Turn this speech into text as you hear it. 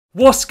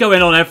What's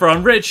going on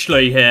everyone,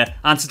 Richly here,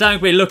 and today I'm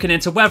going to be looking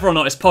into whether or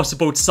not it's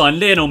possible to sign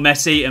Lionel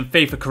Messi in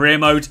FIFA career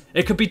mode.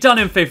 It could be done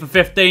in FIFA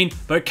 15,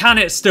 but can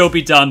it still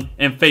be done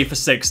in FIFA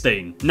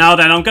 16? Now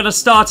then, I'm going to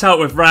start out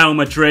with Real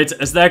Madrid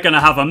as they're going to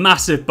have a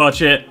massive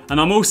budget, and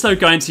I'm also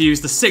going to use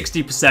the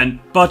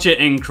 60% budget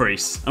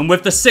increase. And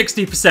with the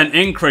 60%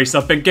 increase,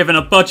 I've been given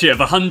a budget of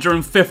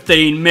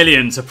 115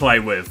 million to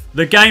play with.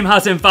 The game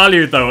has in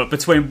value though at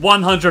between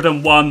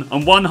 101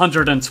 and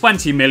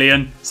 120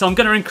 million, so I'm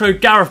going to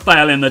include Gareth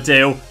Bale in the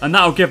deal, and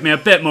that'll give me a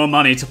bit more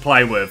money to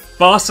play with.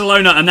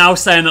 Barcelona are now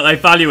saying that they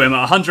value him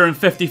at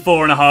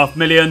 154.5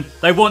 million.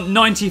 They want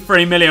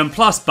 93 million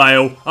plus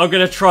Bale. I'm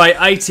going to try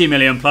 80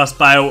 million plus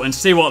Bale and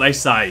see what they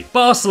say.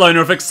 Barcelona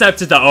have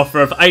accepted that offer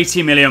of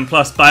 80 million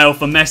plus Bale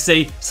for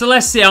Messi, so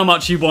let's see how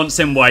much he wants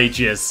in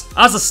wages.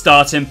 As a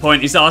starting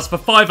point, he's asked for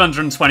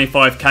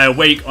 525k a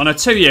week on a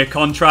 2-year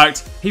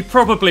contract. He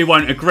probably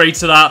won't agree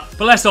to that,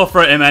 but let's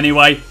offer it him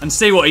anyway and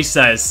see what he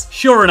says.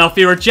 Sure enough,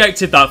 he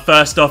rejected that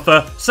first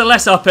offer, so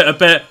let's up it a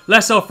bit.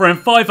 Let's offer him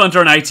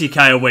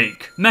 580k a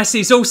week.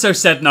 Messi's also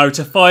said no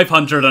to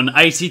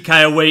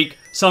 580k a week,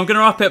 so I'm going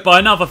to up it by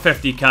another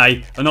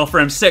 50k and offer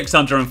him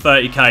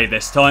 630k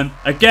this time.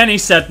 Again he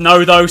said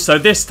no though, so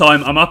this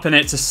time I'm upping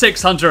it to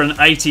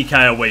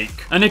 680k a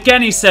week. And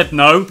again he said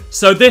no,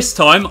 so this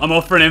time I'm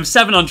offering him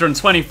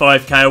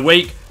 725k a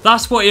week.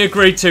 That's what he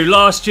agreed to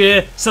last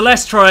year, so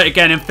let's try it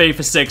again in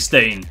FIFA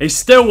 16. He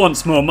still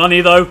wants more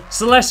money though,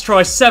 so let's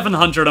try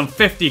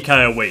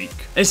 750k a week.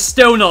 It's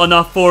still not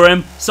enough for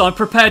him, so I'm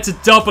prepared to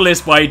double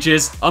his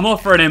wages. I'm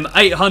offering him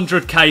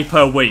 800k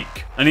per week.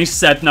 And he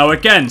said no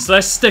again, so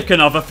let's stick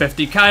another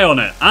 50k on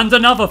it. And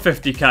another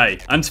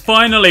 50k. And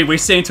finally, we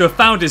seem to have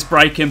found his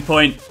breaking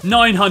point,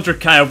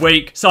 900k a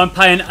week. So I'm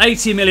paying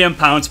 80 million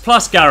pounds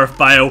plus Gareth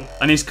Bale,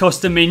 and he's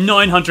costing me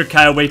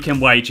 900k a week in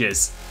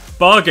wages.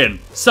 Bargain.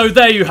 So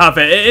there you have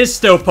it. It is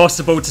still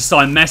possible to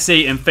sign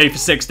Messi in FIFA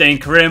 16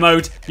 career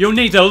mode. You'll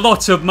need a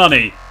lot of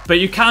money, but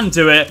you can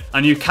do it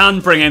and you can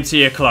bring him to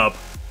your club.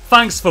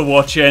 Thanks for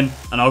watching,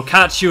 and I'll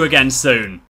catch you again soon.